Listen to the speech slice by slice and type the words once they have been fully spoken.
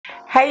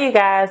Hey you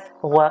guys,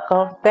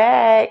 welcome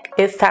back.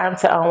 It's time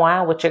to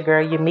unwind with your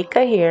girl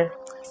Yamika here.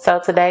 So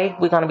today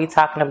we're going to be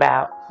talking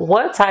about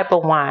what type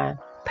of wine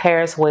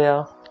pairs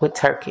well with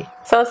turkey.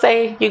 So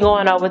say you're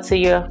going over to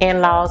your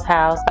in-laws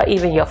house or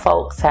even your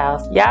folks'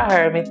 house. Y'all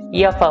heard me,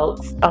 your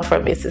folks. I'm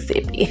from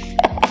Mississippi.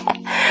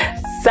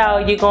 So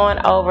you're going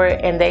over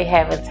and they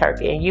having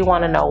turkey and you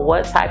want to know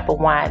what type of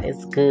wine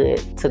is good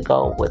to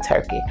go with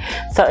turkey.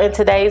 So in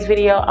today's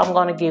video, I'm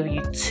going to give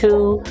you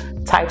two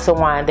types of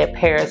wine that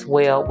pairs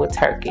well with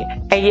turkey.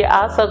 And you're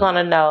also going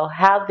to know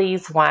how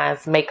these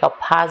wines make a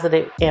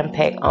positive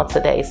impact on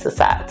today's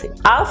society.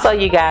 Also,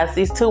 you guys,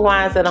 these two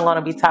wines that I'm going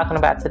to be talking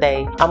about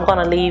today, I'm going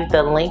to leave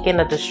the link in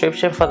the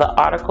description for the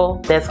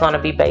article that's going to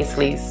be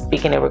basically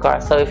speaking in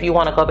regards. So if you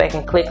want to go back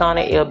and click on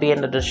it, it'll be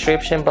in the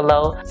description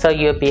below so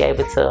you'll be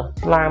able to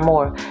learn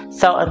more.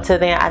 So until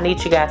then, I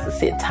need you guys to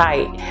sit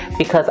tight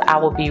because I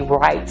will be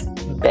right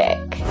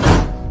back.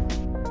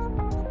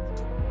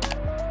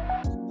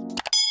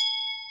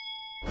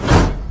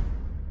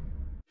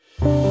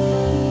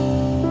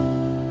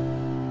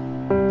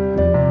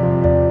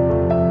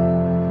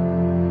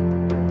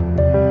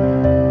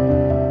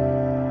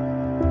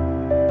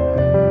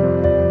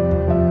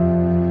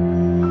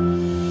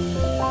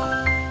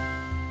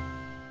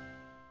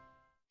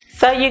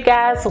 So you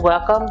guys,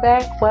 welcome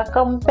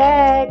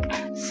back.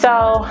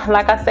 So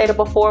like I stated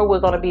before, we're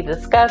going to be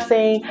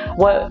discussing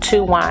what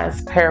two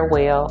wines pair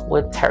well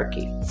with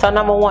turkey. So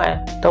number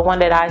one, the one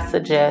that I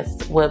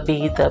suggest would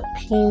be the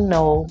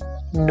Pinot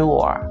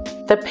Noir.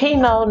 The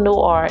Pinot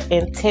Noir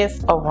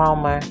intense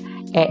aroma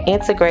and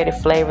integrated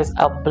flavors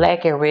of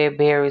black and red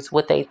berries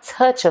with a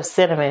touch of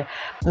cinnamon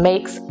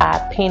makes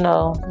our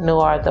Pinot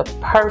Noir the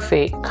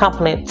perfect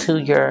complement to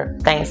your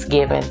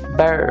Thanksgiving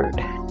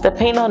bird. The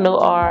Pinot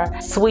Noir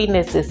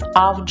sweetness is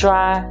off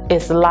dry,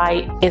 it's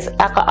light, its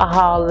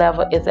alcohol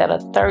level is at a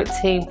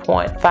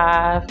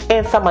 13.5.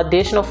 And some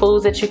additional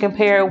foods that you can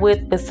pair it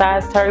with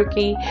besides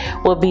turkey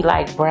would be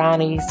like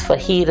brownies,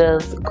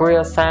 fajitas,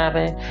 grilled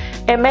salmon,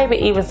 and maybe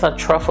even some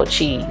truffle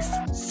cheese.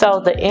 So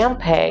the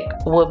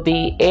impact would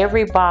be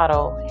every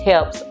bottle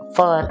helps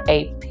fund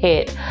a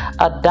pet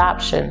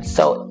adoption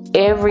so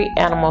every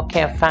animal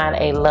can find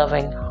a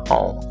loving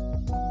home.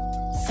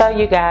 So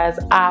you guys,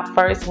 our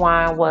first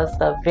wine was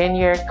the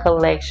Vintner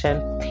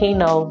Collection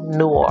Pinot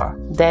Noir.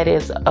 That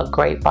is a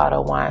great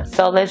bottle of wine.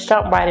 So let's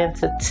jump right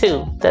into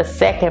two. The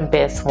second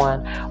best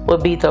one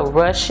would be the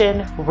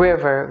Russian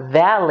River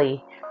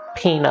Valley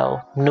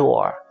Pinot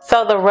Noir.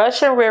 So the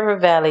Russian River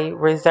Valley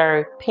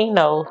Reserve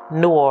Pinot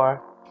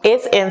Noir,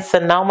 it's in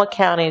Sonoma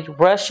County,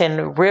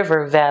 Russian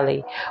River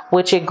Valley,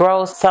 which it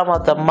grows some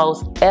of the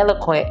most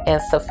eloquent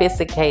and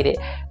sophisticated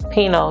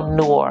Pinot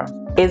Noir.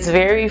 It's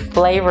very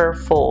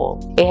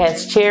flavorful. It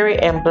has cherry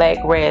and black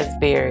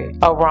raspberry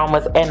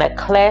aromas and a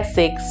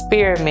classic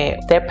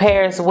spearmint that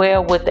pairs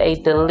well with a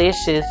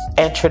delicious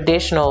and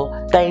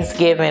traditional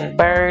Thanksgiving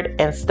bird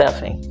and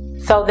stuffing.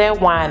 So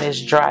that wine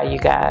is dry, you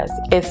guys.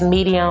 It's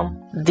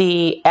medium.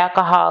 The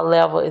alcohol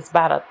level is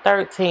about a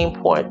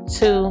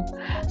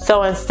 13.2.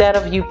 So instead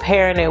of you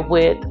pairing it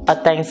with a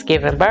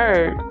Thanksgiving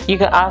bird, you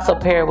can also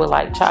pair it with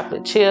like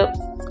chocolate chips,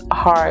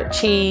 hard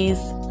cheese,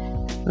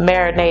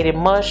 marinated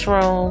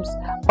mushrooms,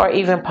 or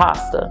even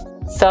pasta.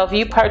 So if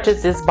you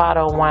purchase this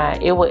bottle of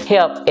wine, it would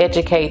help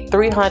educate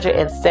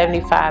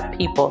 375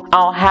 people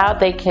on how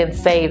they can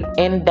save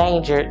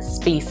endangered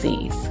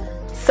species.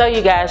 So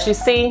you guys, you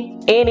see,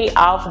 any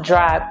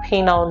off-dry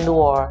Pinot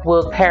Noir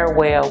will pair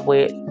well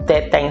with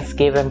that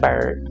Thanksgiving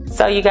bird.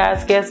 So you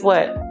guys, guess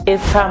what?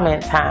 It's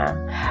comment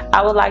time.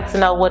 I would like to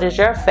know, what is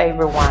your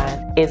favorite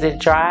wine? Is it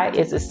dry?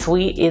 Is it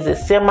sweet? Is it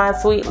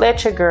semi-sweet?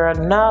 Let your girl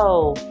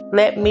know.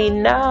 Let me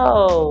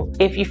know.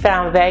 If you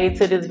found value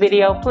to this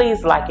video,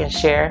 please like and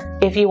share.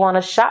 If you want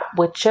to shop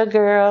with your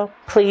girl,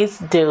 please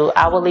do.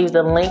 I will leave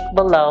the link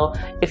below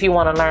if you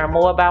want to learn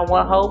more about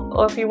OneHope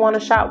or if you want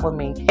to shop with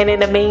me. And in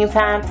the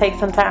meantime, take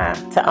some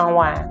time to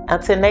unwind.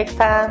 Until next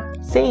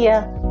time, see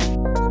ya.